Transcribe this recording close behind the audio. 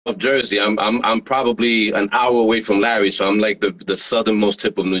of Jersey. I'm probably an hour away from Larry, so I'm like the southernmost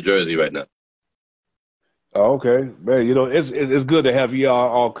tip of New Jersey right now. Oh, okay, man. You know, it's good to have you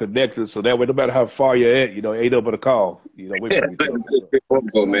all connected, so that way, no matter how far you're at, you know, ain't up but a call, you know, away Yeah, from each other.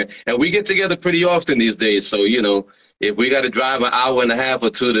 So, man. And we get together pretty often these days, so if we got to drive an hour and a half or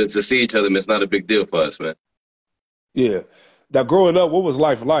two to see each other, man, it's not a big deal for us, man. yeah. Now, growing up, what was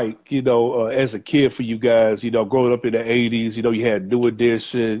life like, you know, as a kid for you guys? You know, growing up in the '80s, you know, you had New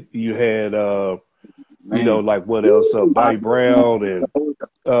Edition, you had, you know, Man. like what else? Bobby Brown and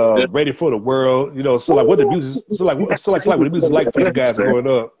Ready for the World. You know, so like, what the music, so like, what the music like for you guys growing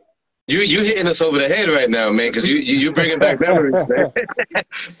up? You hitting us over the head right now, man, because you bringing back memories, man.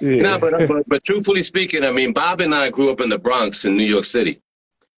 No, Yeah. but truthfully speaking, I mean, Bob and I grew up in the Bronx in New York City.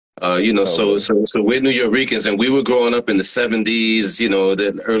 So Okay. we're New Yorkers, and we were growing up in the '70s,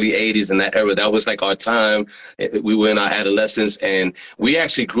 the early '80s, in that era. That was like our time. We were in our adolescence, and we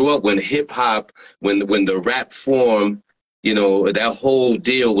actually grew up when hip hop, when the rap form, that whole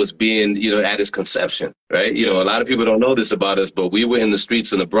deal was being, at its conception, right? A lot of people don't know this about us, but we were in the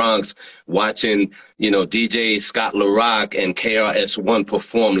streets in the Bronx watching, DJ Scott LaRock and KRS-One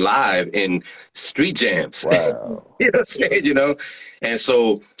perform live in street jams. Wow. You know what I'm saying? And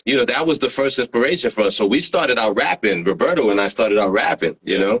so, that was the first inspiration for us. So we started out rapping. Roberto and I started out rapping.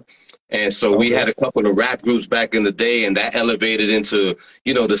 And so we Okay. had a couple of rap groups back in the day, and that elevated into,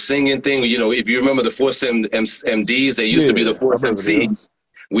 the singing thing. If you remember the Force MDs, they used to be the Yeah, I Force remember them. MCs.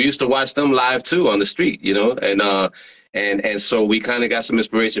 We used to watch them live too on the street. And so we kind of got some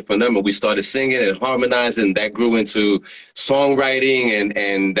inspiration from them, and we started singing and harmonizing. That grew into songwriting,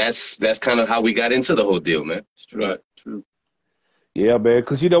 and that's kind of how we got into the whole deal, man. True. True. Yeah, man.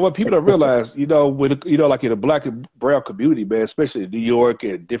 Because you know what, people don't realize, you know, with you know, like in the black and brown community, man, especially in New York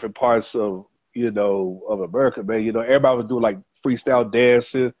and different parts of of America, man. You know, everybody was doing like freestyle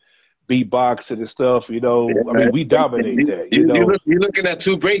dancing, beatboxing and stuff. You Yeah, know, I mean, man. we dominate that. You You know. look, you're looking at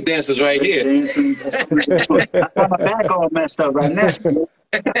two break dancers right Break here. dancing. That's pretty cool. I got my back all messed up right now.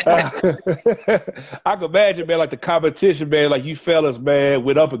 I can imagine, man, like the competition, man, like you fellas, man,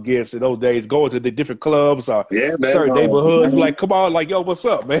 went up against in those days, going to the different clubs or Yeah, man. certain neighborhoods. Like, come on, like, yo, what's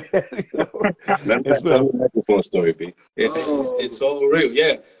up, man? You know, Matter of and fact, tell stuff. me the microphone story, B. Oh, It's all real.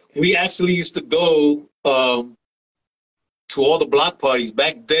 Yeah, we actually used to go to all the block parties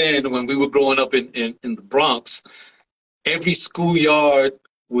back then when we were growing up in the Bronx. Every schoolyard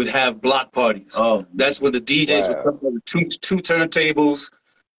would have block parties. oh, That's when the DJs would Wow. come up with two turntables,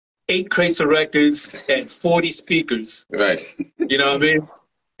 8 crates of records, and 40 speakers. Right. You know what I mean?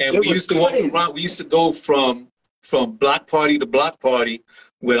 And it we was used to walk crazy. around. We used to go from block party to block party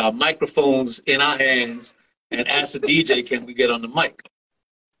with our microphones in our hands and ask the DJ, "Can we get on the mic?"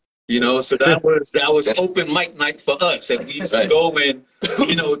 So that was open mic night for us, and we used to Right. go and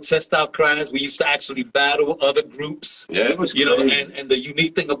test out crowds. We used to actually battle other groups. Yeah. It was And crazy. and the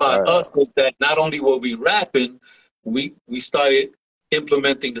unique thing about us Wow. was that not only were we rapping, we started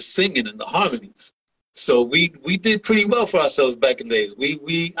implementing the singing and the harmonies. So we did pretty well for ourselves back in the days.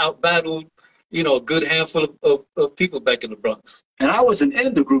 We out battled a good handful of people back in the Bronx. And I wasn't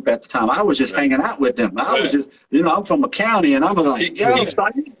in the group at the time. I was just Right. hanging out with them. I was Right. just, I'm from a county, and I'm He, like, yo, he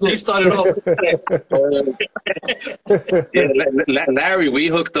started he started off. Yeah, Larry, we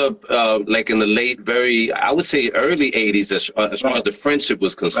hooked up like in the late, I would say early '80s as far as right, the friendship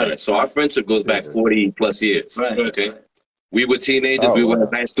was concerned. right, So our friendship goes back Yeah. 40 plus years. right, Okay. right. We were teenagers. Oh, We were in wow.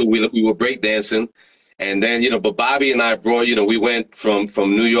 high school. We were breakdancing. And then, but Bobby and I brought, we went from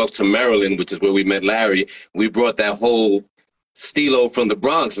New York to Maryland, which is where we met Larry. We brought that whole stilo from the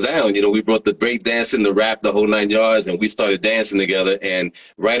Bronx down. We brought the break dancing, the rap, the whole 9 yards, and we started dancing together. And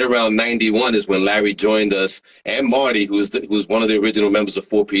right around '91 is when Larry joined us, and Marty, who's one of the original members of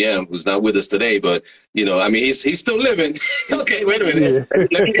 4 p.m., who's not with us today, but I mean, he's still living. Okay, wait a minute. Yeah.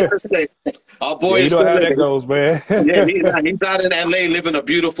 Let me get this straight. Our Yeah, boy you is know still how that living. goes, man. Yeah, he's out in LA living a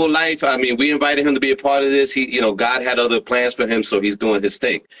beautiful life. I mean, we invited him to be a part of this. God had other plans for him, so he's doing his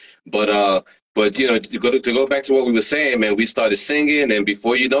thing. But to go back to what we were saying, man, we started singing, and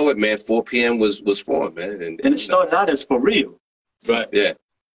before you know it, man, 4 p.m. was formed, man. And it started out as for real. Right. Yeah,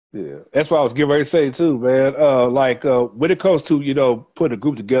 Yeah, that's what I was getting ready to say too, man. Like when it comes to putting a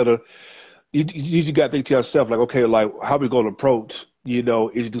group together, you got to think to yourself like, okay, like how we going to approach,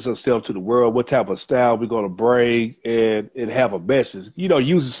 introduce ourselves to the world, what type of style we're going to bring, and have a message.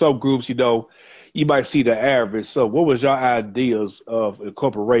 Using some groups, you might see the average. So, what was your ideas of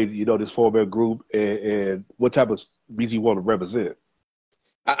incorporating, this format group, and what type of music you want to represent?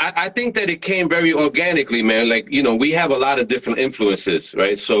 I think that it came very organically, man. Like, you know, we have a lot of different influences,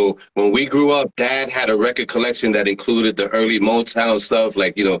 right? So when we grew up, Dad had a record collection that included the early Motown stuff,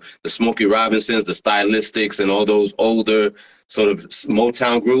 like, you know, the Smokey Robinsons, the Stylistics, and all those older sort of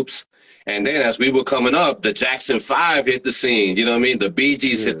Motown groups. And then as we were coming up, the Jackson 5 hit the scene, you know what I mean? The Bee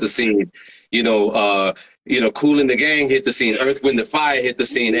Gees hit the scene, you know, Kool and the Gang hit the scene, Earth, Wind, and Fire hit the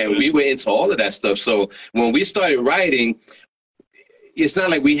scene, and we were into all of that stuff. So when we started writing, it's not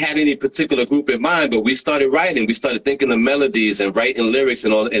like we had any particular group in mind, but we started writing. We started thinking of melodies and writing lyrics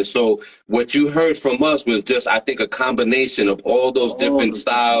and all. And so what you heard from us was just, I think, a combination of all those different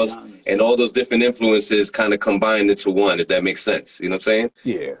styles and all those different influences kind of combined into one, if that makes sense. You know what I'm saying?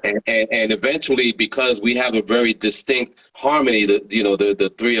 Yeah. And eventually, because we have a very distinct harmony,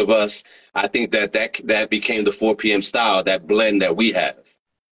 the three of us, I think that became the 4 p.m. style, that blend that we have.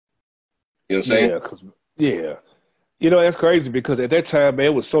 You know what I'm saying? Yeah. You know, that's crazy because at that time, man,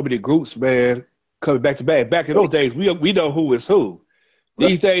 it was so many groups, man, coming back to back. Back in those days, we know who is who.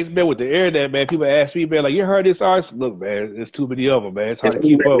 These days, man, with the internet, man, people ask me, man, like, you heard this artist? Look, man, there's too many of them, man. It's hard to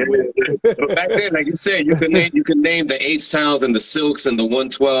keep up with. But back then, like you said, you can name the H-Towns and the Silks and the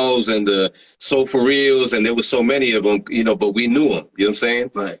 112s and the Soul for Reals, and there was so many of them, you know, but we knew them. You know what I'm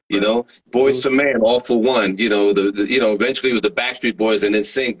saying? Right. You know, Boys to Men, All for One. You know, eventually it was the Backstreet Boys and then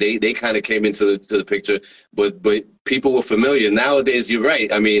Sync. They kind of came into the picture, but people were familiar. Nowadays, you're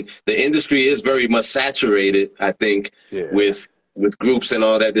right. I mean, the industry is very much saturated, I think, with groups and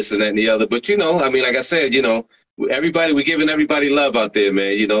all that, this and that and the other. But, you know, I mean, like I said, you know, we're giving everybody love out there,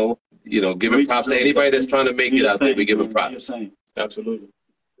 man, you know, giving props to anybody that's trying to make it out there. We're giving props. Absolutely.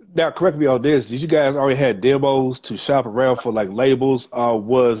 Now, correct me on this. Did you guys already had demos to shop around for, like, labels, or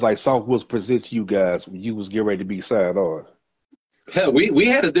was, like, songs was presented to you guys when you was getting ready to be signed on? Hell, we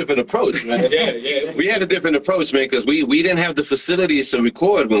had a different approach, man. Yeah. We had a different approach, man, because we didn't have the facilities to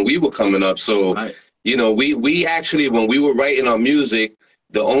record when we were coming up. So, you know, we actually, when we were writing our music,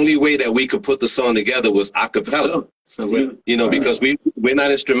 the only way that we could put the song together was a cappella. You know, because we're not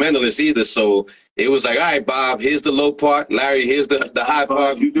instrumentalists either. So it was like, all right, Bob, here's the low part. Larry, here's the high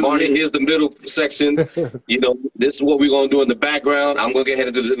part. Marty, here's the middle section. You know, this is what we're going to do in the background. I'm going to get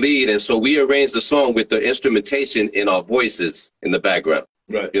ahead into the lead. And so we arranged the song with the instrumentation in our voices in the background.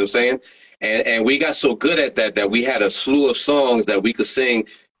 Right. You know what I'm saying? And we got so good at that we had a slew of songs that we could sing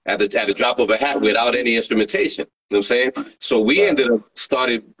at the drop of a hat without any instrumentation. You know what I'm saying? So we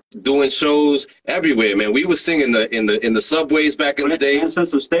started doing shows everywhere, man. We were singing in the subways back in the day.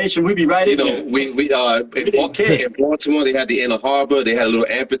 Central Station, we'd be right in there. In Baltimore, they had the Inner Harbor. They had a little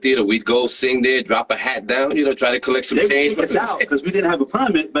amphitheater. We'd go sing there, drop a hat down, you know, try to collect some change. They would kick us out because we didn't have a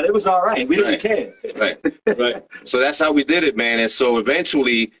permit, but it was all right. We didn't care. Right. So that's how we did it, man. And so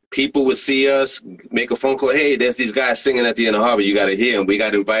eventually, people would see us, make a phone call. Hey, there's these guys singing at the Inner Harbor. You got to hear them. We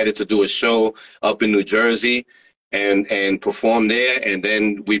got invited to do a show up in New Jersey. And perform there, and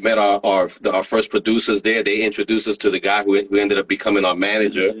then we met our first producers there. They introduced us to the guy who ended up becoming our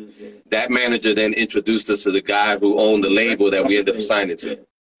manager. That manager then introduced us to the guy who owned the label that we ended up signing to.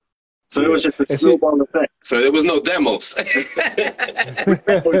 So it was just a snowball effect. So there was no demos.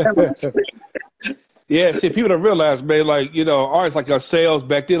 Yeah, see, people don't realize, man, like, you know, artists like ourselves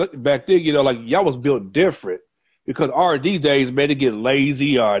back then, you know, like, y'all was built different because R&D days, man, they get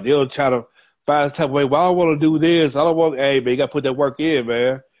lazy or they'll try to find a type of way, well, I don't want to do this. I don't want, hey, man, you got to put that work in,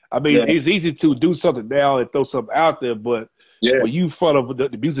 man. I mean, it's easy to do something now and throw something out there, but when you in front of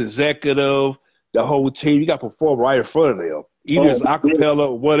the music executive, the whole team, you got to perform right in front of them. Either it's a cappella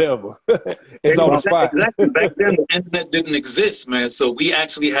or whatever. It's on the spot. Exactly. Back then, the internet didn't exist, man. So we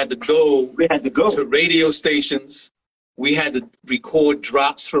actually had to go to radio stations. We had to record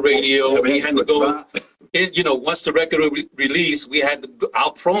drops for radio. We had to go. You know, once the record released, we had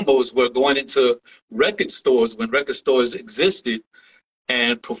our promos were going into record stores when record stores existed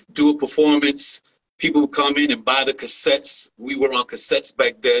and do a performance. People would come in and buy the cassettes. We were on cassettes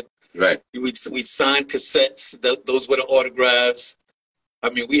back then. Right. We'd sign cassettes. Those were the autographs. I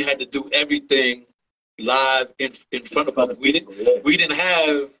mean, we had to do everything live in front of us. We didn't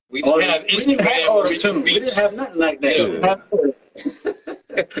have Instagram. We didn't have nothing like that.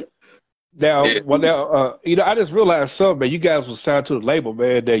 Now, you know, I just realized something, man. You guys was signed to the label,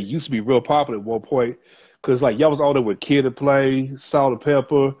 man, that used to be real popular at one point. Because, like, y'all was on there with Kid and Play, Salt and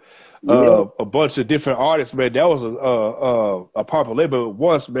Pepper, a bunch of different artists, man. That was a popular label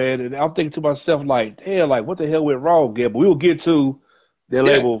once, man. And I'm thinking to myself, like, damn, like, what the hell went wrong again? But we will get to that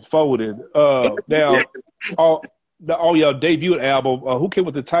label folding. Now, on your debut album, who came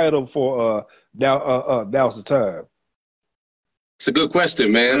with the title for Now's the Time? It's a good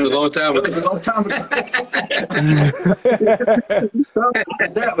question, man. It's a long time ago. It's a long time ago.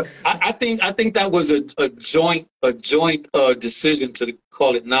 I think that was a joint decision to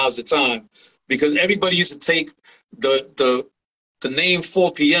call it Now's the Time, because everybody used to take the name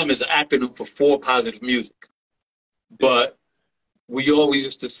 4 p.m. as an acronym for 4 Positive Music, but we always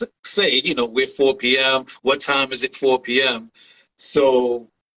used to say, you know, we're 4 p.m. What time is it? 4 p.m. So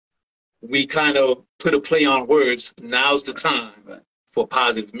we kind of put a play on words. Now's the time for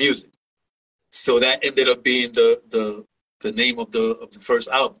positive music. So that ended up being the name of the first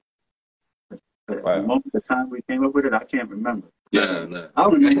album. But at the moment, the time we came up with it, I can't remember. Yeah, no. I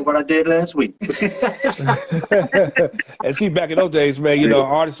remember what I did last week. And see, back in those days, man, you know,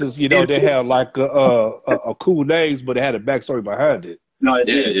 artists, you know, they had like a cool names, but they had a backstory behind it. No, it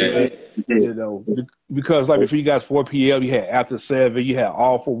did. You know, because like before you guys 4 p.m., you had After 7, you had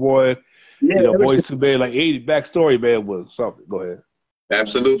All for One, you know, Boys to Men, like 80 backstory, man, was something. Go ahead.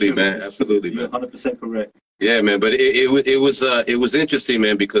 Absolutely, man. Absolutely, man. 100% correct. Yeah, man. But it was interesting,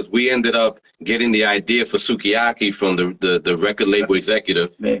 man, because we ended up getting the idea for Sukiyaki from the record label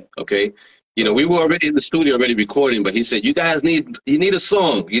executive. Yeah. Okay. You know, we were already in the studio already recording, but he said, you guys need a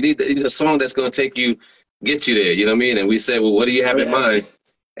song. You need a song that's going to get you there. You know what I mean? And we said, well, what do you have in mind?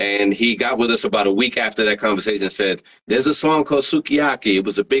 And he got with us about a week after that conversation and said, there's a song called Sukiyaki. It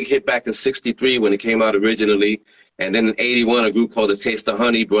was a big hit back in '63 when it came out originally. And then in '81, a group called The Taste of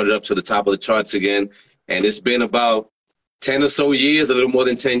Honey brought it up to the top of the charts again. And it's been about 10 or so years, a little more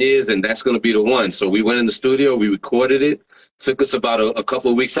than 10 years, and that's going to be the one. So we went in the studio, we recorded it. Took us about a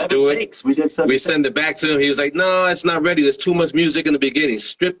couple of weeks to do it. We sent it back to him. He was like, no, it's not ready. There's too much music in the beginning.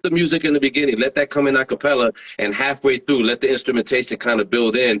 Strip the music in the beginning. Let that come in a cappella, and halfway through, let the instrumentation kind of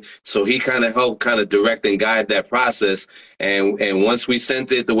build in. So he kind of helped kind of direct and guide that process. And once we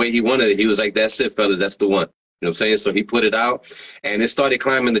sent it the way he wanted it, he was like, that's it, fellas. That's the one. You know what I'm saying? So he put it out, and it started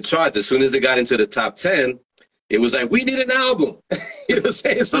climbing the charts. As soon as it got into the top 10, it was like, we need an album. You know what I'm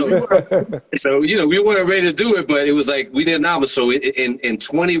saying? So, you know, we weren't ready to do it, but it was like, we need an album. So in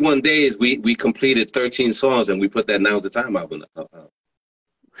 21 days, we completed 13 songs, and we put that Now's the Time album out.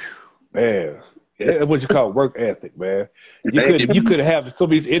 Man, that's what you call work ethic, man. You could have some of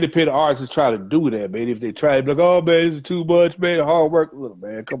these independent artists try to do that, man. If they try to be like, oh, man, this is too much, man, hard work. Look,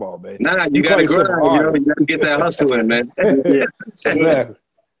 man, come on, man. Nah, you got to grind. You know, you got to get that hustle in, man. Yeah. Exactly.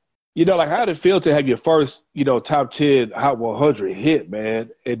 You know, like, how did it feel to have your first, you know, top 10 Hot 100 hit, man?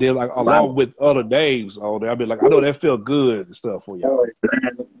 And then, like, along with other names on there. I mean, like, I know that felt good and stuff for you. Oh,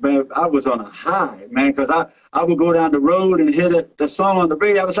 man, I was on a high, man, because I would go down the road and hear the song on the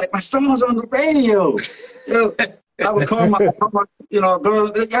radio. I was like, my song's on the radio. You know, I would call my you know, girl,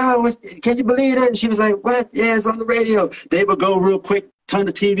 can you believe that? And she was like, what? Yeah, it's on the radio. They would go real quick, turn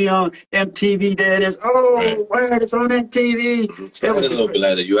the TV on, MTV, there it is. Oh, what? It's on MTV. It was a little bit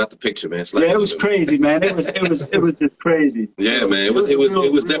like that. You have to picture, man. Yeah, it was crazy, man. It was just crazy. Yeah, man. It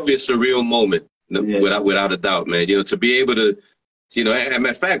was definitely a surreal moment, without a doubt, man. You know, to be able to, you know, as a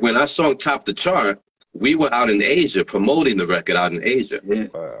matter of fact, when our song topped the chart, we were out in Asia promoting the record out in Asia. Yeah.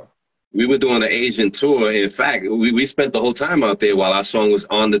 Wow. We were doing an Asian tour. In fact, we spent the whole time out there while our song was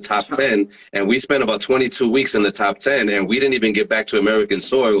on the top 10. And we spent about 22 weeks in the top 10. And we didn't even get back to American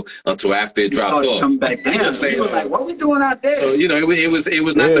soil until after it dropped off. Come back down. You know, like, what are we doing out there? So, you know, it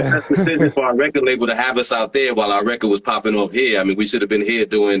was not the best decision for our record label to have us out there while our record was popping off here. I mean, we should have been here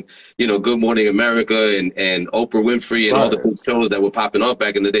doing, you know, Good Morning America and Oprah Winfrey and all the big shows that were popping off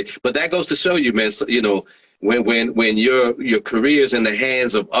back in the day. But that goes to show you, man, so, you know, when your career's in the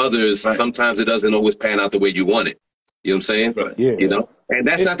hands of others, sometimes it doesn't always pan out the way you want it. You know what I'm saying? Right. Yeah. You know? And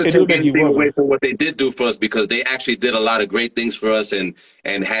that's not to take anything away from what they did do for us, because they actually did a lot of great things for us, and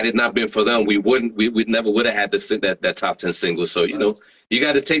had it not been for them, we never would have had that top 10 single. So, you know, you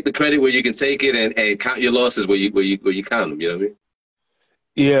got to take the credit where you can take it, and count your losses where you count them. You know what I mean?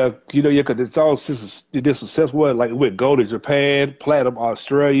 Yeah, you know, yeah, because it's all successful. Like, it went gold in Japan, platinum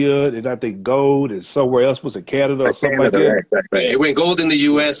Australia, and I think gold and somewhere else was in Canada or something like that. Right. It went gold in the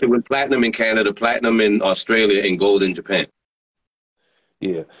U.S., it went platinum in Canada, platinum in Australia, and gold in Japan.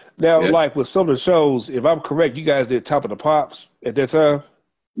 Yeah. Now, like with some of the shows, if I'm correct, you guys did Top of the Pops at that time?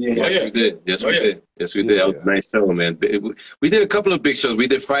 Yeah. Yes, we did. Yes, we did. Yes, we did. That was a nice show, man. We did a couple of big shows. We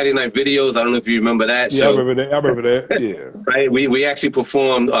did Friday Night Videos. I don't know if you remember that. Yeah, I remember that. Yeah. Right. We actually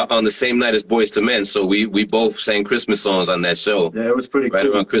performed on the same night as Boys to Men, so we both sang Christmas songs on that show. Yeah, it was pretty cool. Right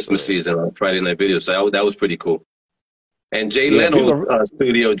around Christmas season on Friday Night Videos. So that was pretty cool. And Jay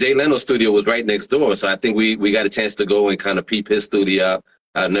Leno's studio was right next door, so I think we got a chance to go and kind of peep his studio out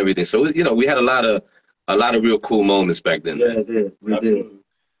and everything. So, you know, we had a lot of real cool moments back then. Yeah, it did. We did.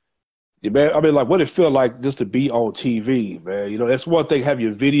 Yeah, man, I mean, like, what it feel like just to be on TV, man. You know, that's one thing. Have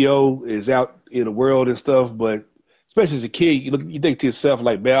your video is out in the world and stuff, but especially as a kid, you think to yourself,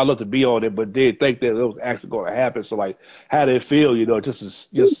 like, man, I'd love to be on it, but didn't think that it was actually going to happen. So, like, how did it feel, you know,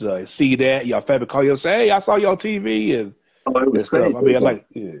 see that, your family call you and say, hey, I saw you on TV and, it was crazy. stuff. I mean, like,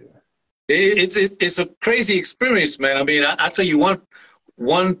 yeah. It's a crazy experience, man. I mean, I tell you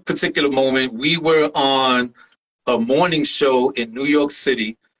one particular moment. We were on a morning show in New York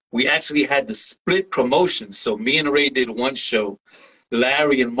City. We actually had to split promotions. So me and Ray did one show.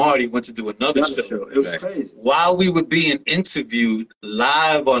 Larry and Marty went to do another show. It was crazy. While we were being interviewed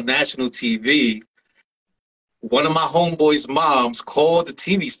live on national TV, one of my homeboys' moms called the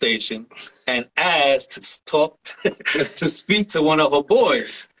TV station and asked to talk to speak to one of her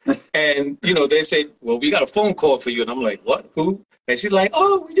boys. And, you know, they said, well, we got a phone call for you. And I'm like, what? Who? And she's like,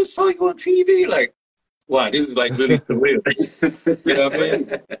 oh, we just saw you on TV. Like, wow, this is like really surreal. You know what I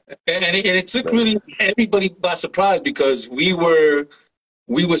mean? And it took really everybody by surprise because we were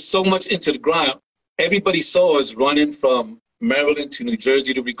so much into the grind. Everybody saw us running from Maryland to New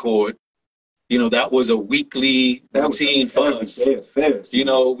Jersey to record. You know, that was a weekly routine for us. You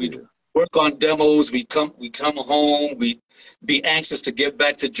know, we'd work on demos. We come home. We'd be anxious to get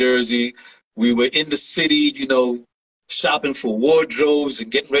back to Jersey. We were in the city, you know, shopping for wardrobes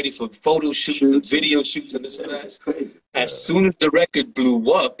and getting ready for photo shoots and video shoots and this and that. As soon as the record blew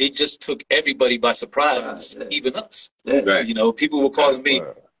up, it just took everybody by surprise, even us. Right. You know, people were calling me,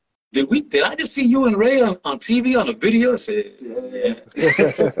 did I just see you and Ray on TV on a video? I said,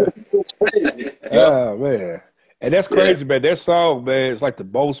 Oh, man. And that's crazy, man. That song, man, it's like the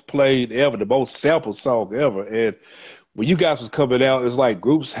most played ever, the most sampled song ever. And when you guys was coming out, it's like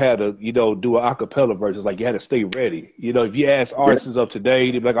groups had to, you know, do an acapella version. It's like you had to stay ready. You know, if you ask artists of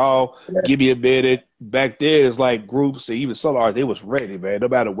today, they'd be like, oh, give me a minute. Back then, it's like groups and even solo artists, they was ready, man. No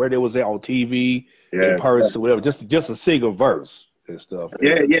matter where they was at on TV, in person, whatever, just a single verse and stuff.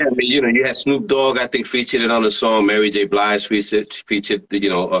 Yeah. I mean, you know, you had Snoop Dogg, I think, featured it on the song. Mary J. Blige featured, you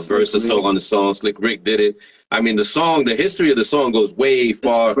know, a verse or so on the song. Slick Rick did it. I mean, the history of the song goes way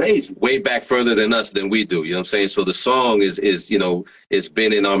back further than we do. You know what I'm saying? So the song is, you know, it's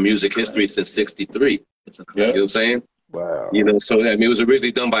been in our music history since '63. You know what I'm saying? Wow. You know, so I mean, it was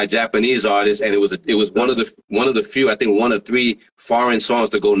originally done by a Japanese artist, and it was one of the few, I think, 1 of 3 foreign songs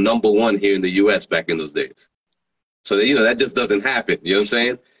to go #1 here in the U.S. back in those days. So that, you know, that just doesn't happen. You know what I'm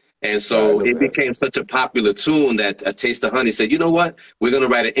saying? And so it became such a popular tune that A Taste of Honey said, you know what? We're going to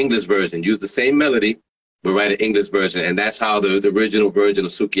write an English version, use the same melody, but write an English version. And that's how the original version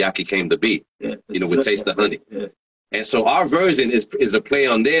of Sukiyaki came to be, you know, with Taste of Honey. Yeah. And so our version is a play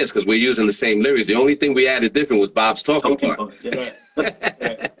on theirs because we're using the same lyrics. The only thing we added different was Bob's talking part. Right.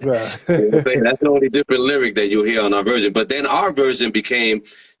 That's the only different lyric that you'll hear on our version. But then our version became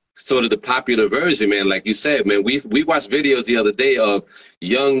sort of the popular version, man. Like you said, man, we watched videos the other day of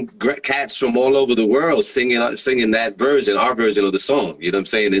young cats from all over the world singing that version, our version of the song. You know what I'm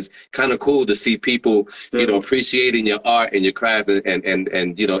saying? It's kind of cool to see people, you know, appreciating your art and your craft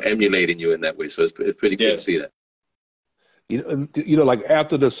and you know, emulating you in that way. So it's pretty cool to see that. You know, like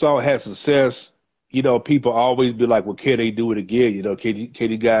after the song had success, you know, people always be like, well, can they do it again? You know, can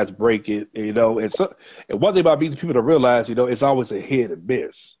you guys break it? You know, and one thing about music, people to realize, you know, it's always a hit and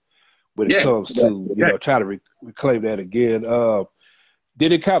miss when it comes to, you know, trying to reclaim that again.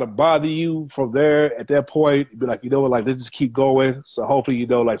 Did it kind of bother you from there at that point? Be like, you know what, like, let's just keep going. So hopefully, you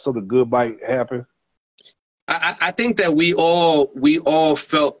know, like something good might happen. I think that we all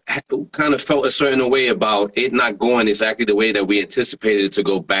kind of felt a certain way about it not going exactly the way that we anticipated it to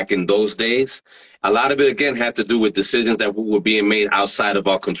go back in those days. A lot of it, again, had to do with decisions that were being made outside of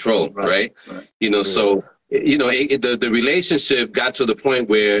our control, right? You know, so, you know, the relationship got to the point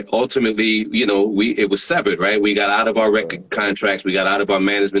where ultimately, you know, it was severed, right? We got out of our record contracts, we got out of our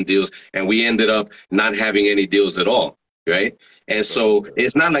management deals, and we ended up not having any deals at all. Right. And so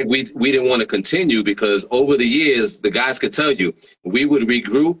it's not like we didn't want to continue, because over the years, the guys could tell you, we would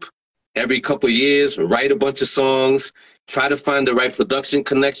regroup every couple of years, write a bunch of songs, try to find the right production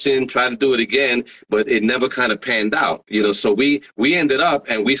connection, try to do it again, but it never kind of panned out. You know, so we ended up,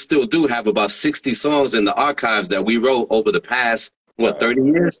 and we still do have about 60 songs in the archives that we wrote over the past, 30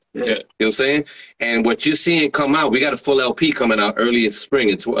 years? You know what I'm saying? And what you're seeing come out, we got a full LP coming out early in spring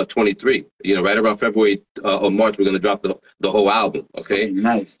in 23. You know, right around February or March, we're going to drop the whole album, okay?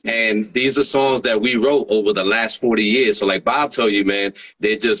 Nice. And these are songs that we wrote over the last 40 years. So like Bob told you, man,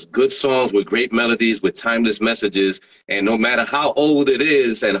 they're just good songs with great melodies, with timeless messages. And no matter how old it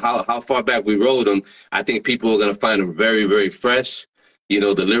is and how far back we wrote them, I think people are going to find them very, very fresh. You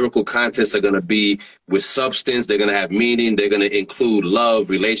know, the lyrical contests are going to be with substance. They're going to have meaning. They're going to include love,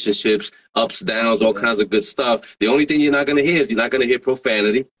 relationships, ups, downs, all kinds of good stuff. The only thing you're not going to hear is you're not going to hear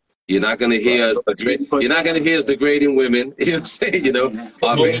profanity. You're not going to hear us degrading women. You know what I'm saying? You know,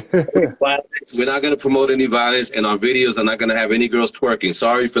 we're not going to promote any violence, and our videos are not going to have any girls twerking.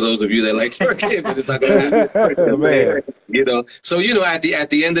 Sorry for those of you that like twerking, but it's not going to be you know. So, you know, at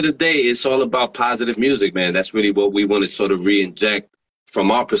the end of the day, it's all about positive music, man. That's really what we want to sort of re-inject from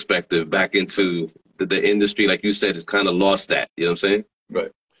our perspective back into the industry. Like you said, it's kind of lost that. You know what I'm saying?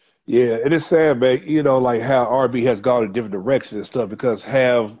 Right. Yeah, it is sad, man, you know, like how R&B has gone in different directions and stuff, because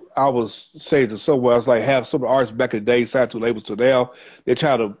I was saying to someone, I was like, have some artists back in the day signed to labels to now, they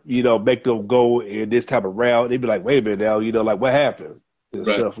try to, you know, make them go in this type of route. They'd be like, wait a minute now, you know, like what happened? And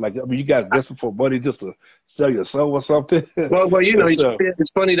stuff. Like, I mean, you guys desperate for money just to sell your soul or something? Well, you know,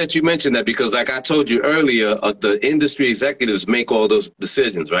 it's funny that you mentioned that, because like I told you earlier, the industry executives make all those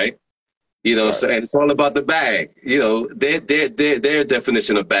decisions, right? You know, so, and it's all about the bag. You know, their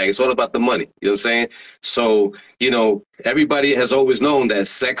definition of bag. It's all about the money. You know what I'm saying? So, you know, everybody has always known that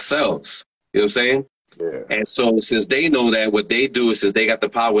sex sells. You know what I'm saying? Yeah. And so since they know that, what they do is, since they got the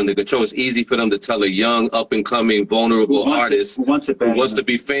power and the control, it's easy for them to tell a young, up-and-coming, vulnerable artist who wants to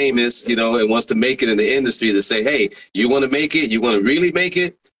be famous, you know, and wants to make it in the industry, to say, hey, you want to make it? You want to really make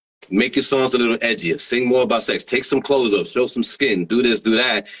it? Make your songs a little edgier. Sing more about sex. Take some clothes off. Show some skin. Do this, do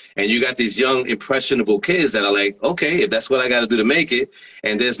that. And you got these young, impressionable kids that are like, okay, if that's what I got to do to make it,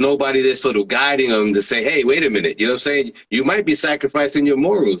 and there's nobody there sort of guiding them to say, hey, wait a minute. You know what I'm saying? You might be sacrificing your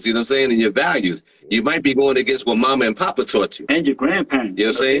morals, you know what I'm saying, and your values. You might be going against what mama and papa taught you. And your grandparents. You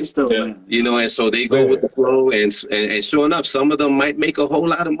know what I'm saying? You know, and so they go with the flow. And sure enough, some of them might make a whole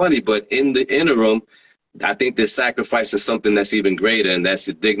lot of money, but in the interim, I think they're sacrificing something that's even greater, and that's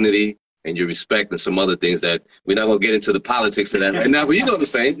your dignity and your respect and some other things that we're not going to get into the politics of that right now, but you know what I'm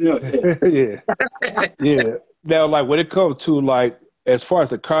saying? Yeah. Now, like, when it comes to, like, as far as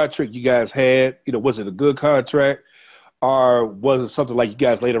the contract you guys had, you know, was it a good contract, or was it something like you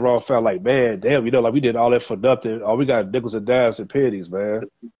guys later on felt like, man, damn, you know, like we did all that for nothing, all we got nickels and dimes and pennies, man?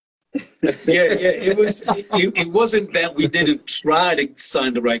 It wasn't that we didn't try to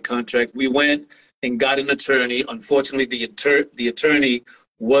sign the right contract. We went and got an attorney. Unfortunately, the attorney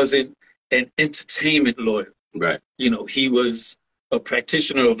wasn't an entertainment lawyer. Right. You know, he was a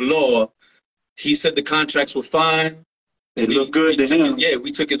practitioner of law. He said the contracts were fine. It looked good to him. Yeah,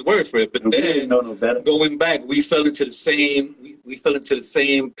 we took his word for it. But then going back, we fell into the same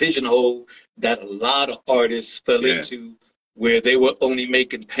pigeonhole that a lot of artists fell into, where they were only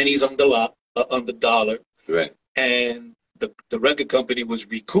making pennies on the dollar. Right. And the record company was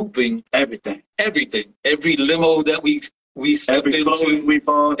recouping everything. Every limo that we stepped into, we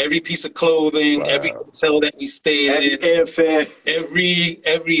bought, every piece of clothing, every hotel that we stayed in, airfare,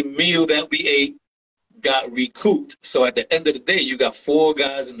 every meal that we ate got recouped. So at the end of the day, you got 4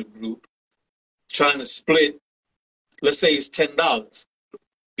 guys in the group trying to split. Let's say it's $10.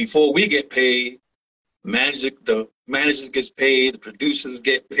 Before we get paid, the manager gets paid, the producers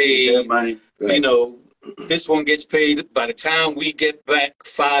get paid. Money. You know, this one gets paid. By the time we get back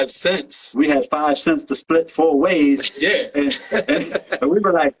 5 cents, we had 5 cents to split 4 ways. Yeah, and we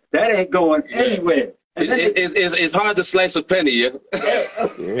were like, that ain't going anywhere. And it's hard to slice a penny, yeah.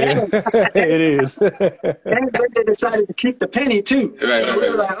 It is. And they decided to keep the penny too. Right. So we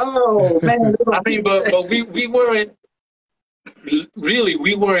were like, oh man. I mean, but we weren't really,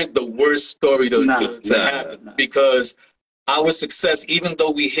 we weren't the worst story to happen, because our success, even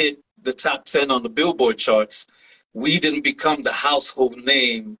though we hit the top 10 on the Billboard charts, we didn't become the household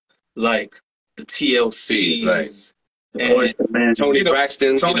name like the TLCs. Right. And Tony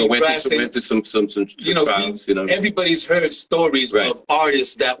Braxton, went to some trials, everybody's heard stories of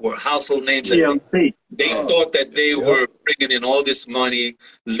artists that were household names. They thought that they were bringing in all this money,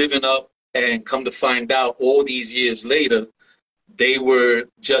 living up, and come to find out all these years later, they were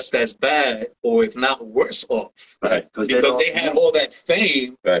just as bad, or if not worse off. Right. Because they had all that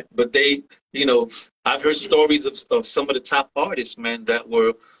fame, but they, I've heard stories of some of the top artists, man, that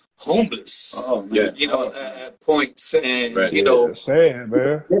were homeless, at points, and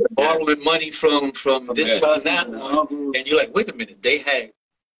borrowing money from this one, that one, and you're like, wait a minute, they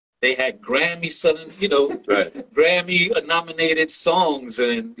had Grammy selling, Grammy nominated songs,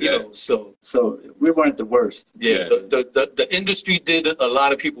 and so we weren't the worst. Yeah, the industry did a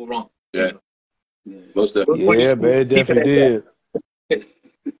lot of people wrong. Yeah, most definitely. Yeah, man, definitely did.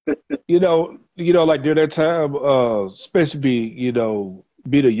 Like during that time, especially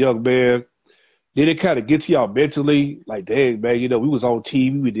being a young man, did it kind of get to y'all mentally? Like, dang, man, we was on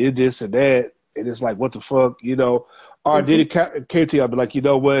TV, we did this and that, and it's like, what the fuck, Or did it came to you, I'd be like, you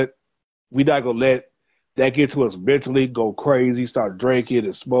know what? We're not going to let that get to us mentally, go crazy, start drinking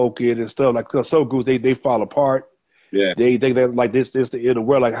and smoking and stuff. Like, 'cause some groups, they fall apart. Yeah. They think that, like, this the end of the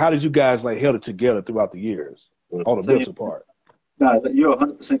world. Like, how did you guys, like, held it together throughout the years on the mental part? No, you're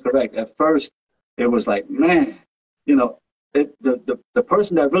 100% correct. At first, it was like, man, you know, the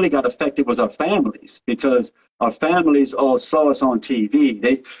person that really got affected was our families, because our families all saw us on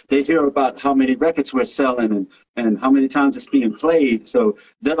TV. They hear about how many records we're selling and how many times it's being played. So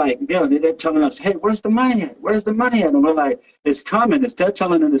they're like, yeah, they're telling us, hey, where's the money at? Where's the money at? And we're like, it's coming. They're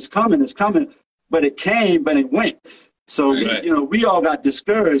telling us it's coming. It's coming. But it came, but it went. So, right. you know, we all got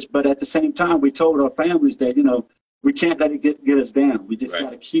discouraged. But at the same time, we told our families that, you know, we can't let it get us down. We just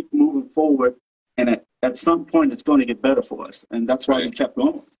got to keep moving forward. And at some point, it's going to get better for us. And that's why we kept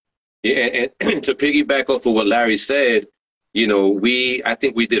going. Yeah, and to piggyback off of what Larry said, you know, I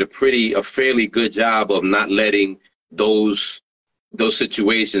think we did a fairly good job of not letting those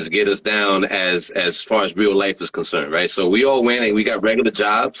situations get us down as far as real life is concerned, right? So we all went and we got regular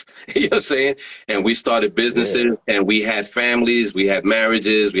jobs, you know what I'm saying? And we started businesses and we had families, we had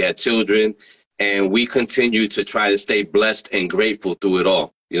marriages, we had children, and we continued to try to stay blessed and grateful through it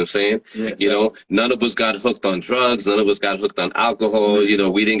all. You know what I'm saying? Yeah, you know, none of us got hooked on drugs. None of us got hooked on alcohol. You know,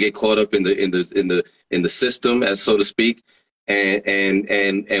 we didn't get caught up in the system, as so to speak.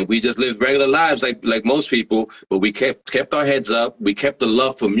 And we just lived regular lives like most people, but we kept our heads up. We kept the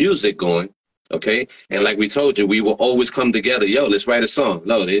love for music going. Okay. And like we told you, we will always come together. Yo, let's write a song.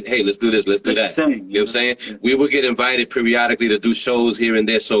 No, hey, let's do this. Let's do that. You know what I'm saying? We would get invited periodically to do shows here and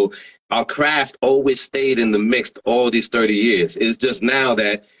there. So our craft always stayed in the mix all these 30 years. It's just now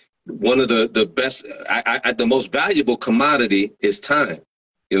that one of the best, the most valuable commodity is time.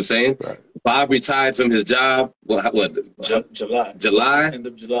 You know what I'm saying? Right. Bob retired from his job. What? July. End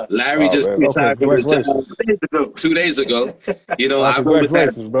of July. Larry just retired from his job 2 days ago. You know, I've always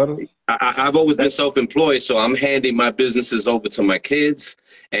been self-employed, so I'm handing my businesses over to my kids,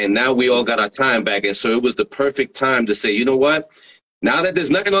 and now we all got our time back. And so it was the perfect time to say, you know what? Now that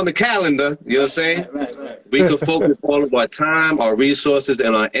there's nothing on the calendar, you know what I'm saying? We can focus all of our time, our resources,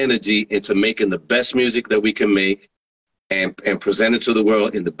 and our energy into making the best music that we can make and present it to the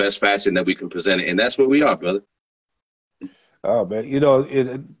world in the best fashion that we can present it. And that's where we are, brother. Oh, man. You know,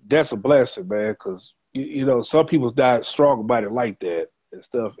 that's a blessing, man, because, you know, some people's not strong about it like that and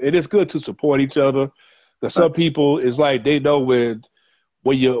stuff. And it's good to support each other. Because some people, it's like they know when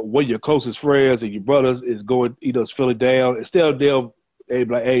your closest friends and your brothers is going, you know, is feeling down, instead of them, they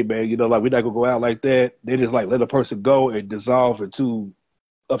be like, hey, man, you know, like, we're not going to go out like that. They just, like, let a person go and dissolve into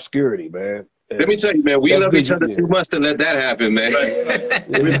obscurity, man. And let me tell you, man, we love each other too much to let that happen, man.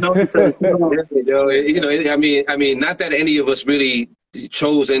 We know each other too much. You know, I mean, not that any of us really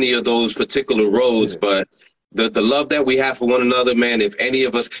chose any of those particular roads, but the love that we have for one another, man, if any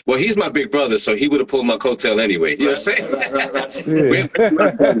of us, well, he's my big brother, so he would have pulled my coattail anyway. You know what I'm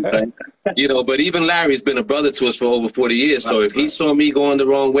saying? You know, but even Larry's been a brother to us for over 40 years. So if he saw me going the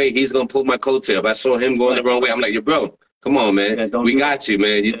wrong way, he's going to pull my coattail. If I saw him going the wrong way, I'm like, yo, bro, come on, man. We got you,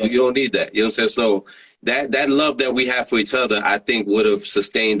 man. You don't need that. You know what I'm saying? So that love that we have for each other, I think would have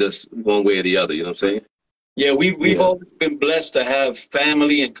sustained us one way or the other. You know what I'm saying? Yeah, we've always been blessed to have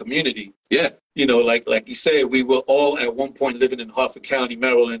family and community. Yeah. You know, like you said, we were all at one point living in Harford County,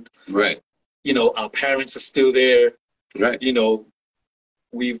 Maryland. Right. You know, our parents are still there. Right. You know,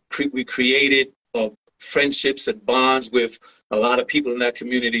 we created friendships and bonds with a lot of people in that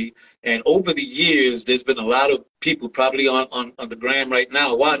community. And over the years, there's been a lot of people probably on the gram right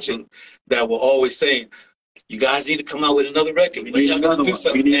now watching that were always saying, you guys need to come out with another record. We need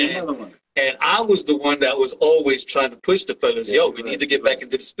another one. And I was the one that was always trying to push the fellas, yo, we need to get back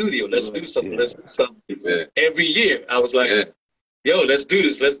into the studio. Let's do something. Let's do something. Every year, I was like, yo, let's do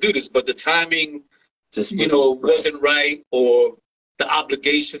this. But the timing, you know, wasn't right, or the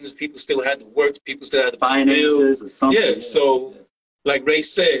obligations, people still had to work, people still had to pay bills. Or something. Yeah, so like Ray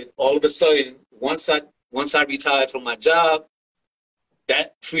said, all of a sudden, once I retired from my job,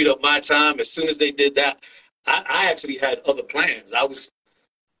 that freed up my time. As soon as they did that, I actually had other plans. I was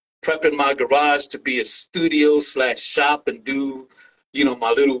prepping my garage to be a studio/shop and do, you know, my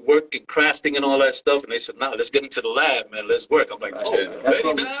little work and crafting and all that stuff. And they said, no, let's get into the lab, man. Let's work. I'm like,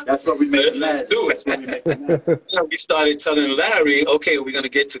 that's what we make. Let's do it. So we started telling Larry, okay, we're going to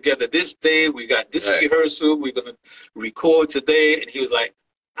get together this day. We got this rehearsal. We're going to record today. And he was like,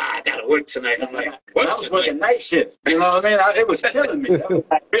 I got to work tonight. I'm like, what? I was working night shift. You know what I mean? It was killing me.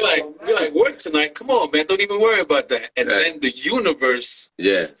 We're like, work tonight. Come on, man. Don't even worry about that. And then the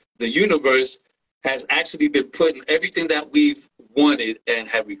universe has actually been putting everything that we've wanted and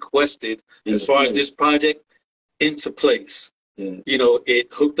have requested as far as this project. into place. Yeah. You know, it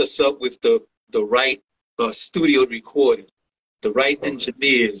hooked us up with the right studio recording, the right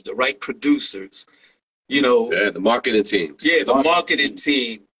engineers, the right producers. You know, yeah, the marketing team. Yeah, the marketing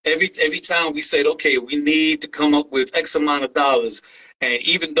team. Every time we said, okay, we need to come up with X amount of dollars, and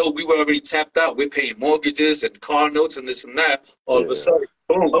even though we were already tapped out, we're paying mortgages and car notes and this and that. All of a sudden,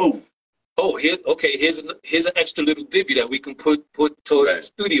 boom! Here's an extra little divvy that we can put towards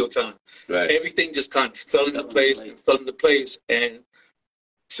studio time. Right. Everything just kind of fell into place and fell into place, and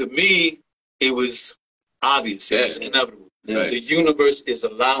to me, it was obvious. It was inevitable. Right. The universe is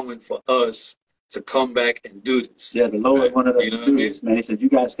allowing for us to come back and do this. Yeah, the Lord wanted us to do this, man. He said, you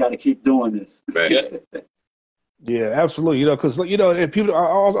guys got to keep doing this. Right. Yeah, absolutely. You know, because, you know, and people,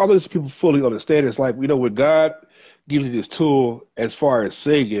 all these people fully understand it's like, you know, when God gives you this tool as far as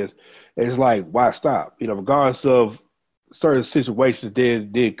singing, it's like, why stop? You know, regardless of certain situations,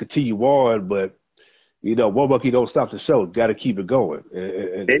 then continue on, but, you know, one monkey don't stop the show. Got to keep it going.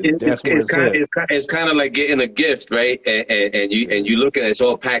 And it's kind of like getting a gift, right? And you looking at it's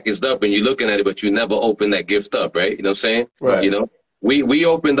all packaged up, and you're looking at it, but you never open that gift up, right? You know what I'm saying? Right. You know, we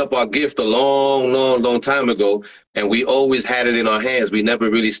opened up our gift a long time ago, and we always had it in our hands. We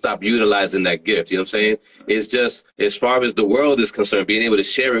never really stopped utilizing that gift. You know what I'm saying? It's just, as far as the world is concerned, being able to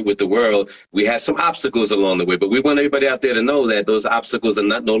share it with the world, we had some obstacles along the way, but we want everybody out there to know that those obstacles are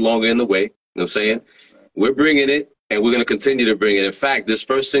no longer in the way. You know what I'm saying? We're bringing it, and we're going to continue to bring it. In fact, this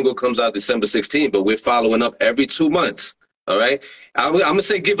first single comes out December 16th, but we're following up every 2 months. All right. I'm going to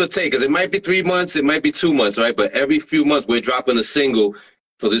say give or take, because it might be 3 months, it might be 2 months, right? But every few months, we're dropping a single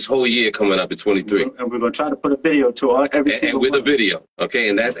for this whole year coming up in 23. And we're going to try to put a video to it every with a video. Okay.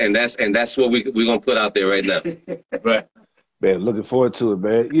 And that's what we're going to put out there right now. Right. Man, looking forward to it,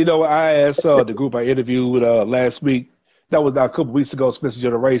 man. You know, I asked the group I interviewed last week, that was a couple weeks ago, Spencer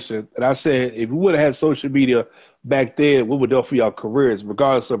Generation, and I said, if we would have had social media back then, what would do for y'all careers,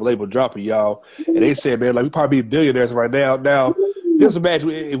 regardless of label dropping y'all? And they said, man, like, we probably be billionaires right now. Now, just imagine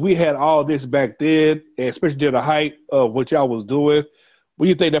if we had all this back then, and especially during the height of what y'all was doing, what do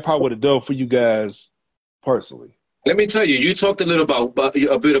you think that probably would have done for you guys personally? Let me tell you, you talked a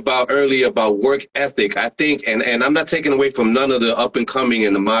bit about earlier about work ethic. I think, and I'm not taking away from none of the up and coming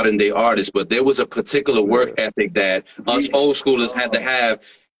and the modern day artists, but there was a particular work ethic that us old schoolers had to have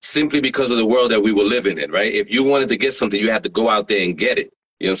simply because of the world that we were living in, right? If you wanted to get something, you had to go out there and get it.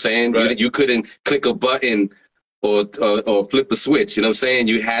 You know what I'm saying? Right. You couldn't click a button or flip a switch. You know what I'm saying?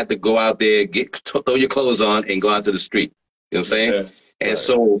 You had to go out there, throw your clothes on, and go out to the street. You know what I'm saying? Yeah. And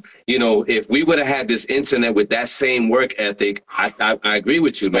so, you know, if we would have had this internet with that same work ethic, I agree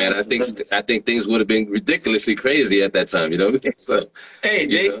with you, man. I think things would have been ridiculously crazy at that time. You know. So, hey,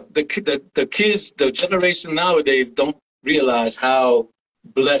 the kids, the generation nowadays don't realize how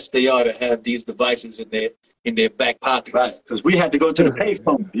blessed they are to have these devices in their back pockets. Right, because we had to go to the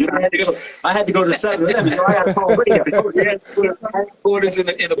payphone. I had to go to the 7-Eleven, so I had to call quarters in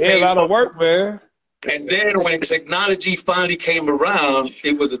the payphone. A lot of work, man. And then when technology finally came around,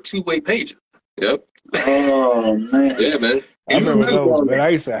 it was a two-way pager. Yep. Oh, man. Yeah, man. I remember those, man. I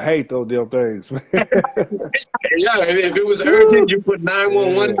used to hate those damn things, man. Yeah, if it was urgent, you put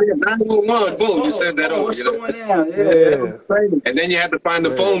 911, 911, boom, you send that over. What's you know? going on? Yeah. And then you have to find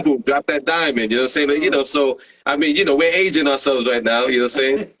the phone booth, drop that dime in, you know what I'm saying? You know, so, I mean, you know, we're aging ourselves right now, you know what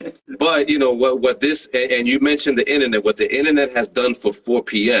I'm saying? But, you know, what this, and you mentioned the internet, what the internet has done for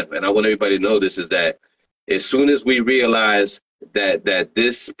 4PM, and I want everybody to know this, is that as soon as we realize that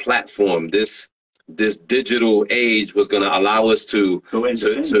this platform, this digital age was going to allow us to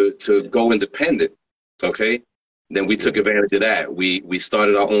go independent, okay? Then we took advantage of that. We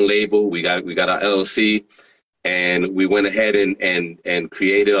started our own label. We got our LLC, and we went ahead and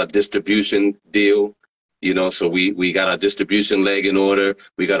created a distribution deal. You know, so we got our distribution leg in order.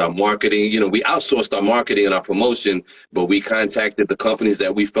 We got our marketing. You know, we outsourced our marketing and our promotion, but we contacted the companies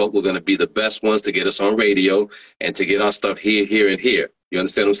that we felt were going to be the best ones to get us on radio and to get our stuff here, and here. You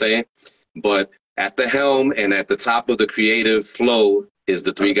understand what I'm saying? But at the helm and at the top of the creative flow is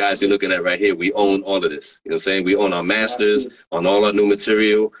the three guys you're looking at right here. We own all of this. You know what I'm saying? We own our masters on all our new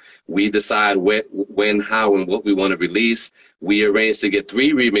material. We decide when, how, and what we want to release. We arrange to get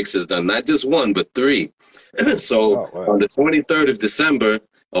 3 remixes done, not just 1, but 3. So on the 23rd of December,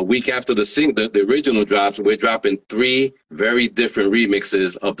 a week after the original drops, we're dropping 3 very different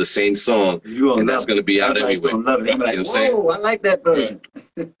remixes of the same song, and that's going to be out everywhere. Love it. I'm like, whoa, I like that version.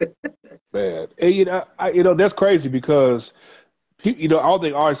 Man, and you know that's crazy because you know all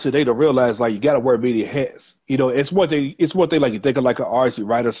the artists today don't realize like you got to wear many hats. You know, it's one thing like you think of like an artist, you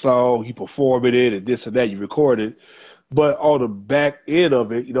write a song, you perform it, and this and that, you record it. But on the back end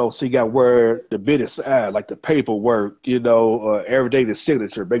of it, you know, so you got where the business side, like the paperwork, you know, everything, the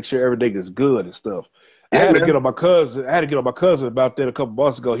signature, make sure everything is good and stuff. I Yeah, had to man. get on my cousin. I had to get on my cousin about that a couple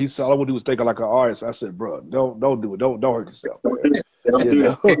months ago. He said all I want to do is think like an artist. I said, bro, don't do it. Don't hurt yourself, Don't man. do it. Don't You do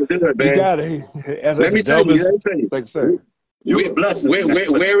know, it. Can't do it, you man. got it. Let That's me the tell you. dumbest Let me tell you. thing to say. You're a blessing.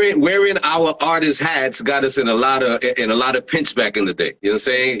 Wearing our artist hats got us in a lot of pinch back in the day. You know what I'm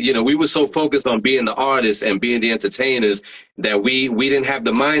saying? You know, we were so focused on being the artists and being the entertainers that we didn't have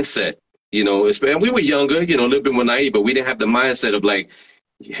the mindset. You know, and we were younger, you know, a little bit more naive, but we didn't have the mindset of like,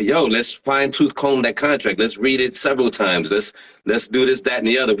 yo, let's fine tooth comb that contract. Let's read it several times. Let's do this, that, and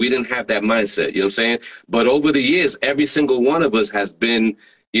the other. We didn't have that mindset. You know what I'm saying? But over the years, every single one of us has been,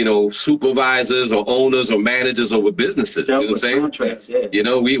 you know, supervisors or owners or managers over businesses. You know what I'm saying? Contracts, yeah. You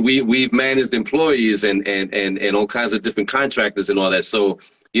know, we've managed employees and all kinds of different contractors and all that. So,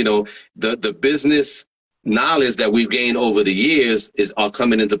 you know, the business knowledge that we've gained over the years are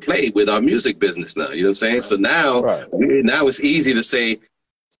coming into play with our music business now. You know what I'm saying? So now, now it's easy to say,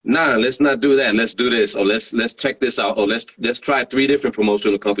 nah, let's not do that. Let's do this, or let's check this out, or let's try 3 different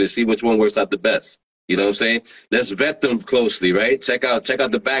promotional companies, see which one works out the best. You know what I'm saying? Let's vet them closely, right? Check out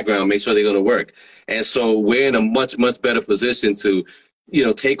the background, make sure they're going to work. And so we're in a much better position to, you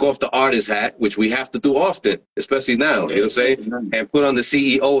know, take off the artist hat, which we have to do often, especially now. You know what I'm saying? And put on the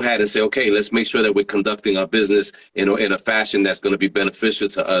CEO hat and say, okay, let's make sure that we're conducting our business in a fashion that's going to be beneficial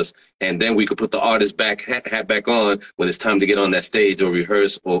to us. And then we could put the artist hat back on when it's time to get on that stage or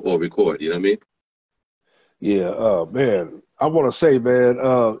rehearse or record. You know what I mean? Yeah, man. I want to say, man,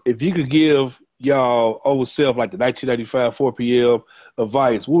 if you could give y'all old self like the 1995 4 p.m.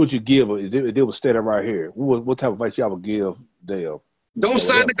 advice, what would you give her if they was standing right here? What type of advice y'all would give them? Don't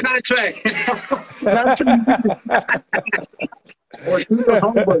sign the contract. Or do your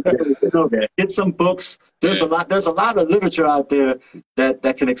homework. You know that. Get some books. There's a lot of literature out there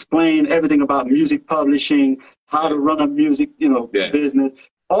that can explain everything about music publishing, how to run a music, you know, business.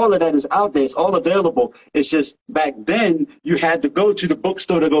 All of that is out there. It's all available. It's just back then you had to go to the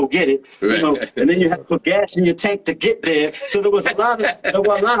bookstore to go get it, you know, and then you had to put gas in your tank to get there. So there were a lot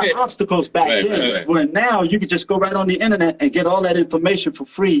of obstacles back then. Where now you can just go right on the internet and get all that information for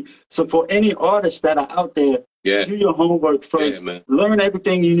free. So for any artists that are out there, do your homework first. Learn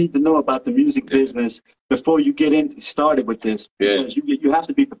everything you need to know about the music business before you get started with this. Because you have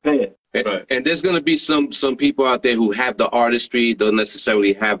to be prepared. And there's going to be some people out there who have the artistry, don't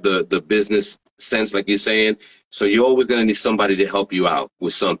necessarily have the business sense, like you're saying. So you're always going to need somebody to help you out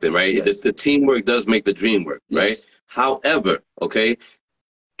with something, right? The teamwork does make the dream work, right? However, okay,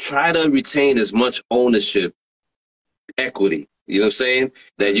 try to retain as much ownership, equity, you know what I'm saying,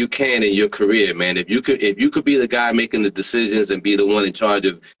 that you can in your career, man. If you could be the guy making the decisions and be the one in charge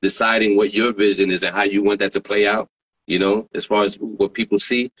of deciding what your vision is and how you want that to play out, you know, as far as what people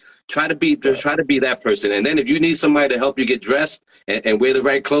see, try to be that person. And then if you need somebody to help you get dressed and wear the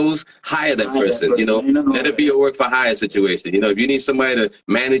right clothes, hire that person, you know, let it be a work for hire situation. You know, if you need somebody to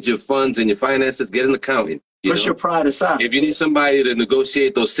manage your funds and your finances, get an accountant. Push your pride aside. If you need somebody to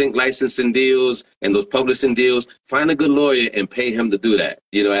negotiate those sync licensing deals and those publishing deals, find a good lawyer and pay him to do that.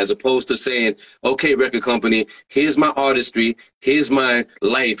 You know, as opposed to saying, okay, record company, here's my artistry, here's my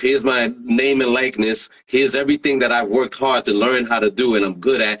life, here's my name and likeness, here's everything that I've worked hard to learn how to do and I'm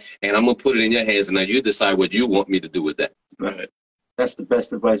good at, and I'm going to put it in your hands and now you decide what you want me to do with that. Right. That's the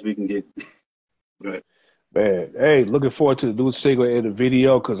best advice we can give. Right. Man, hey, looking forward to the new single and the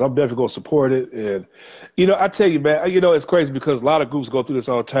video because I'm definitely going to support it. And, you know, I tell you, man, you know, it's crazy because a lot of groups go through this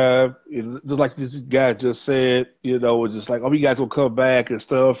all the time. Just like this guy just said, you know, it's just like, oh, you guys will come back and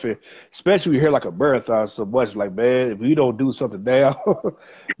stuff. And especially when you hear like a marathon so much, like, man, if we don't do something now,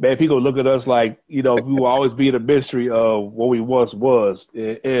 man, people look at us like, you know, we will always be in a mystery of what we once was.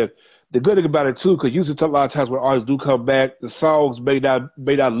 And the good thing about it, too, because usually a lot of times when artists do come back, the songs may not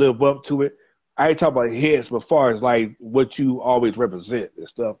live up to it. I ain't talking about hits, but as far as like what you always represent and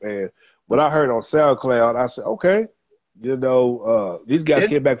stuff. And when I heard on SoundCloud, I said, okay, you know, these guys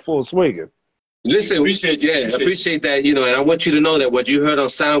came back full swinging. Listen, appreciate that, you know, and I want you to know that what you heard on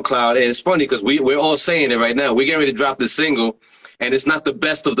SoundCloud, and it's funny because we're all saying it right now. We're getting ready to drop the single, and it's not the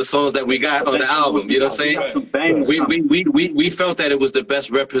best of the songs that we got on the album. You know what I'm saying? We felt that it was the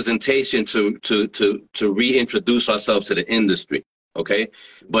best representation to reintroduce ourselves to the industry. Okay,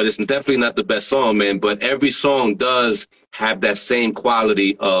 but it's definitely not the best song, man. But every song does have that same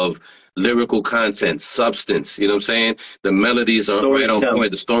quality of lyrical content, substance. You know what I'm saying? The melodies are right on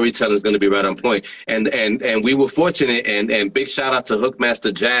point. The storytelling is going to be right on point. And we were fortunate. And big shout out to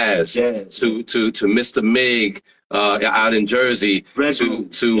Hookmaster Jazz, to Mr. Mig out in Jersey, to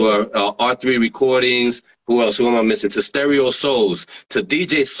R3 Recordings, Who else? Who am I missing? To Stereo Souls, to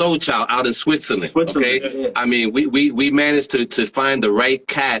DJ Soul Child out in Switzerland. Okay, Yeah. I mean, we managed to find the right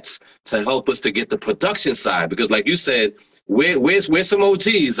cats to help us to get the production side, because, like you said, we're some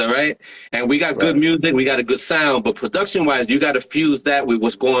OGs, all right, and we got good music, we got a good sound, but production wise, you got to fuse that with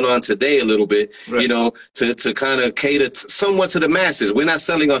what's going on today a little bit, you know, to kind of cater somewhat to the masses. We're not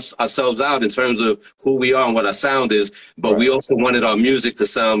selling ourselves out in terms of who we are and what our sound is, but we also wanted our music to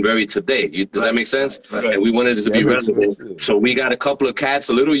sound very today. Does that make sense? And we wanted it to be relevant. So we got a couple of cats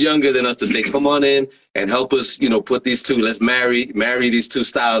a little younger than us to say, come on in and help us, you know, put these two, let's marry these two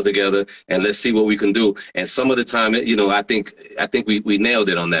styles together, and let's see what we can do. And some of the time, you know, I think we nailed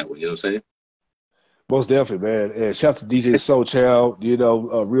it on that one. You know what I'm saying? Most definitely, man. And shout out to DJ Soul Child, you know,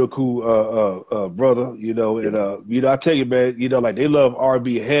 a real cool brother, you know, and you know, I tell you, man, you know, like they love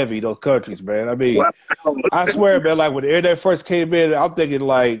R&B heavy, those countries, man. I mean, I swear, man, like when the internet first came in, I'm thinking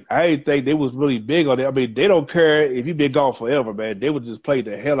like I didn't think they was really big on it. I mean, they don't care if you've been gone forever, man. They would just play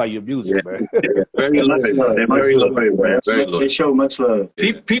the hell out of your music, man. Very loving, man. Very loving, man. Very loving. They show much love.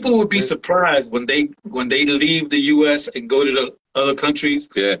 People would be surprised when they leave the U.S. and go to the other countries.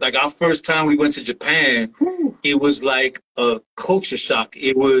 Like our first time we went to Japan, it was like a culture shock.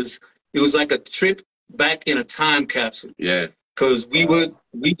 It was like a trip back in a time capsule. Because we would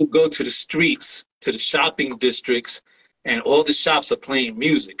go to the streets, to the shopping districts, and all the shops are playing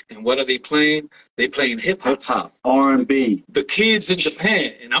music. And what are they playing? They playing hip hop, R&B. The kids in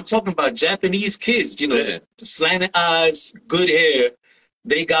Japan, and I'm talking about Japanese kids, you know, slanted eyes, good hair.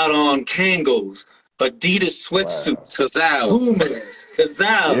 They got on Kangos, Adidas sweatsuits, Pumas,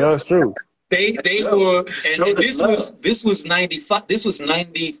 Kazals. Yeah, that's true. They were, and this was 95. This was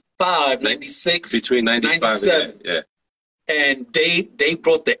 95, 96, between 95 97. and And they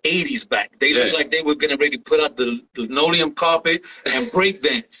brought the 80s back. They looked like they were getting ready to put out the linoleum carpet and break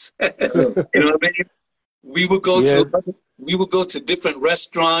dance. You know what I mean? We would go to different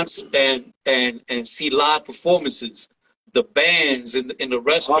restaurants and see live performances. The bands in the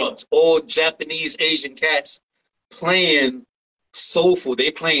restaurants, all Japanese Asian cats playing soulful.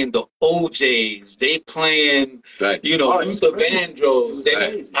 They playing the OJs. They playing, you know, Luther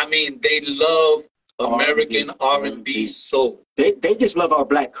Vandross. I mean, they love American R&B soul. They just love our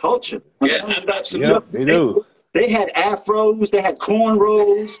black culture. Absolutely. Yep, they do. They had afros. They had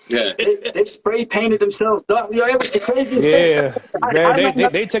cornrows. They spray painted themselves dark. You know, it was the craziest thing.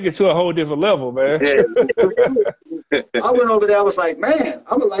 Man, they take it to a whole different level, man. I went over there. I was like, man,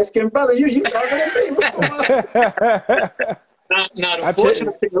 I'm a light skinned brother. You talking to me? What's going on? Now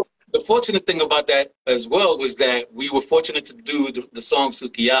the fortunate thing about that as well was that we were fortunate to do the song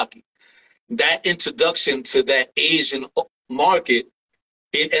Sukiyaki. That introduction to that Asian market,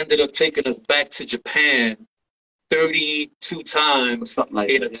 it ended up taking us back to Japan 32 times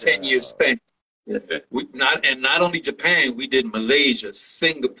in a 10-year span. Not only Japan, we did Malaysia,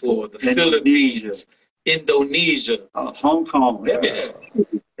 Singapore, the Philippines, Indonesia, Hong Kong. It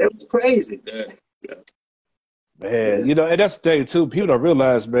was crazy. Man, you know, and that's the thing too. People don't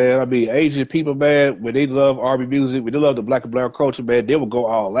realize, man. I mean, Asian people, man, when they love R&B music, when they love the black and brown culture, man, they will go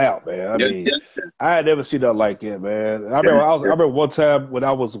all out, man. I mean, I had never seen that like that, man. I remember one time when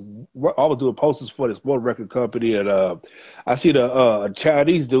I was doing posters for this one record company, and I seen a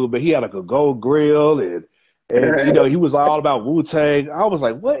Chinese dude, but he had like a gold grill, and you know, he was all about Wu-Tang. I was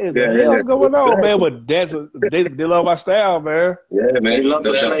like, what is the hell going on, man? But they love my style, man. Yeah, man. They love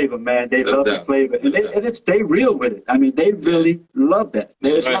the flavor, man. They love the flavor. And they real with it. I mean, they really love that.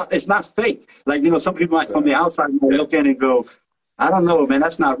 It's not fake. Like, you know, some people might from the outside look in and go, I don't know, man,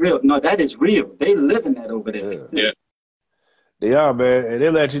 that's not real. No, that is real. They live in that over there. Yeah. They are, man. And they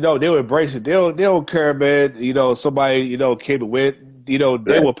let you know, they'll embrace it. They don't care, man. You know, somebody, you know, came and went. You know,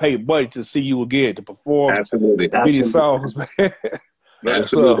 they will pay money to see you again, to perform many songs, man.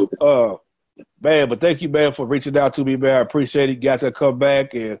 Absolutely. So, man, but thank you, man, for reaching out to me, man. I appreciate it. You guys to come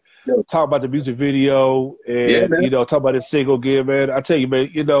back and talk about the music video and, you know, talk about this single again, man. I tell you,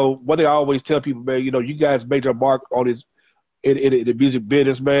 man, you know, one thing I always tell people, man, you know, you guys made your mark on this in the music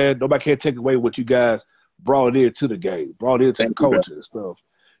business, man. Nobody can take away what you guys brought into the game, brought into the culture and stuff.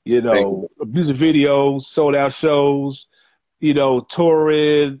 You know, music videos, sold out shows, you know,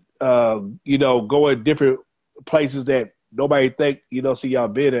 touring, you know, going different places that nobody think, you know, see y'all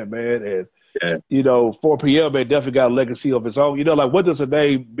been at, man. And, you know, 4P.M, man, definitely got a legacy of its own. You know, like, what does the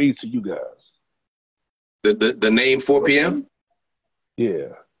name mean to you guys? The name 4P.M? Yeah.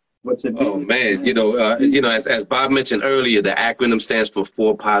 What's it? Oh man, you know, as Bob mentioned earlier, the acronym stands for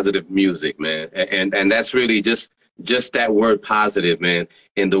For Positive Music, man, and that's really just that word positive, man.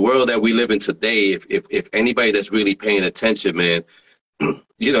 In the world that we live in today, if anybody that's really paying attention, man,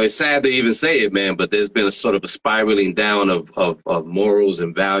 you know, it's sad to even say it, man, but there's been a sort of a spiraling down of morals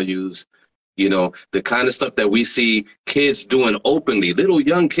and values. You know, the kind of stuff that we see kids doing openly, little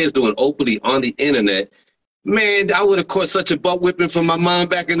young kids doing openly on the internet. Man, I would have caught such a butt whipping from my mom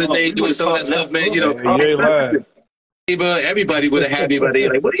back in the day doing some of that stuff, man. You know, everybody would have had me by the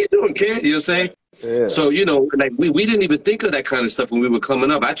like, what are you doing, kid? You know what I'm saying? Yeah. So, you know, like we didn't even think of that kind of stuff when we were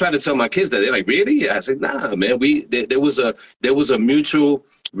coming up. I tried to tell my kids that. They're like, really? I said, nah, man. There was a mutual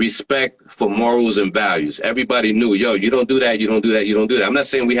respect for morals and values. Everybody knew, yo, you don't do that, you don't do that, you don't do that. I'm not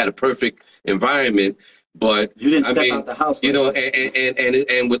saying we had a perfect environment, but you didn't step out the house. You know,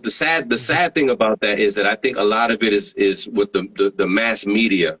 and with the sad thing about that is that I think a lot of it is with the mass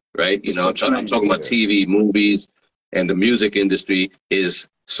media, right? You know, I'm talking about TV, movies, and the music industry is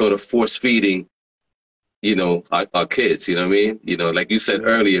sort of force feeding, you know, our kids, you know what I mean? You know, like you said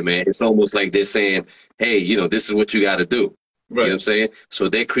earlier, man, it's almost like they're saying, hey, you know, this is what you got to do. Right. You know what I'm saying? So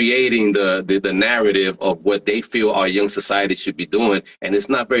they're creating the narrative of what they feel our young society should be doing, and it's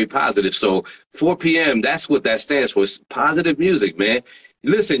not very positive. So 4 p.m., that's what that stands for. It's positive music, man.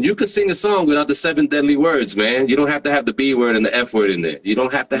 Listen, you could sing a song without the 7 deadly words, man. You don't have to have the B word and the F word in there. You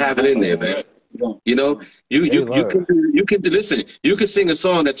don't have to have it in there, man. You know, you can listen. You can sing a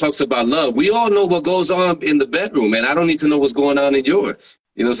song that talks about love. We all know what goes on in the bedroom, and I don't need to know what's going on in yours.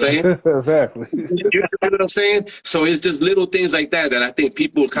 You know what I'm saying? Exactly. You know what I'm saying? So it's just little things like that I think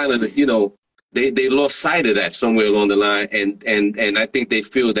people kind of, you know, they lost sight of that somewhere along the line, and I think they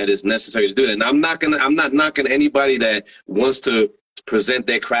feel that it's necessary to do that. And I'm not knocking anybody that wants to present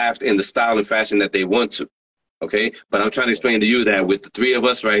their craft in the style and fashion that they want to. Okay, but I'm trying to explain to you that with the 3 of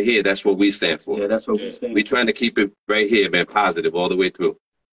us right here, that's what we stand for. Yeah, that's what we stand for. We're trying to keep it right here, man, positive all the way through.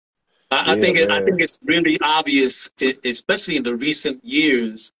 I think it's really obvious, especially in the recent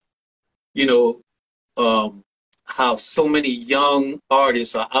years, you know, how so many young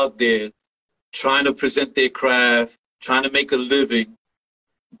artists are out there trying to present their craft, trying to make a living,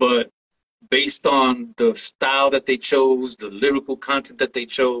 but based on the style that they chose, the lyrical content that they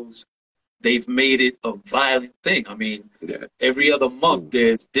chose, they've made it a violent thing. I mean, every other month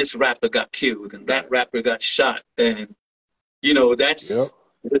there's this rapper got killed and that rapper got shot, and you know that's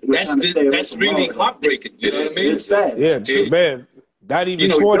really heartbreaking. You know what I mean? It's sad. Yeah, man. Not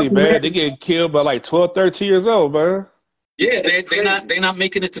even 20, man. They get killed by like 12, 13 years old, man. Yeah, they're not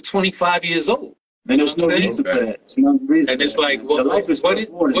making it to 25 years old. And there's no reason for that. There's no reason. And it's like,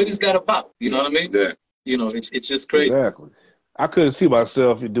 what is that about? You know what I mean? Yeah. You know, it's just crazy. Exactly. I couldn't see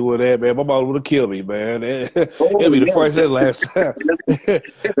myself doing that, man. My mom would have killed me, man. It'd be the first and last time.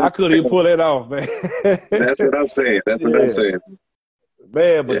 I couldn't even pull that off, man. That's what I'm saying. That's what I'm saying.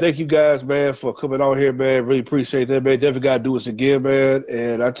 Man, but thank you guys, man, for coming on here, man. Really appreciate that, man. Definitely got to do this again, man.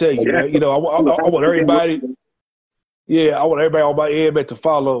 And I tell you, man, you know, I want everybody, I want everybody on my end, man, to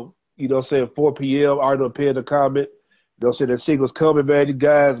follow, you know what I'm saying, 4 p.m., R&B Pena the comment. You know what I'm saying, that single's coming, man. You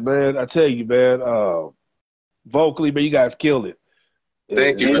guys, man, I tell you, man, vocally, man, you guys killed it.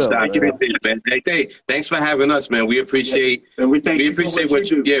 Thank you, man. Hey, thanks for having us, man. We appreciate we appreciate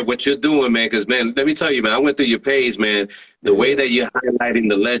what you're doing, man. Because, man, let me tell you, man, I went through your page, man. The way that you're highlighting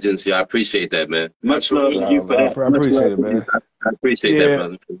the legends, I appreciate that, man. Much love to you for that. I appreciate it, man. I appreciate that,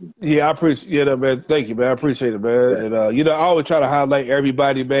 brother. Yeah, I appreciate it, man. Thank you, man. I appreciate it, man. And you know, I always try to highlight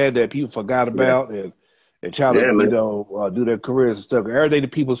everybody, man, that people forgot about and try to, you know, do their careers and stuff. Everything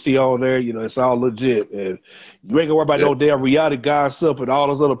that people see on there, you know, it's all legit. And you ain't gonna worry about no damn reality gossip and all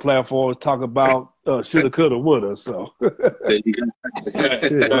those other platforms talk about shoulda, coulda, woulda. So. Thank you.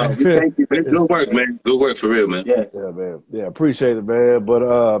 Good work, man. Good work for real, man. Yeah, man. Yeah, appreciate it, man.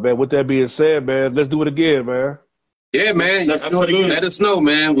 But man, with that being said, man, let's do it again, man. Yeah, man. Absolutely. Let us know,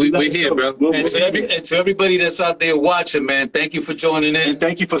 man. We're here, bro. And to everybody that's out there watching, man, thank you for joining in. And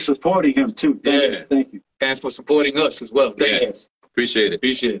thank you for supporting him, too. Thank you. And for supporting us as well. Thank you. Appreciate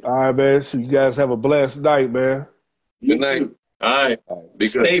it. All right, man. So you guys have a blessed night, man. Good night. All right.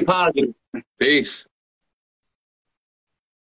 Stay positive. Peace.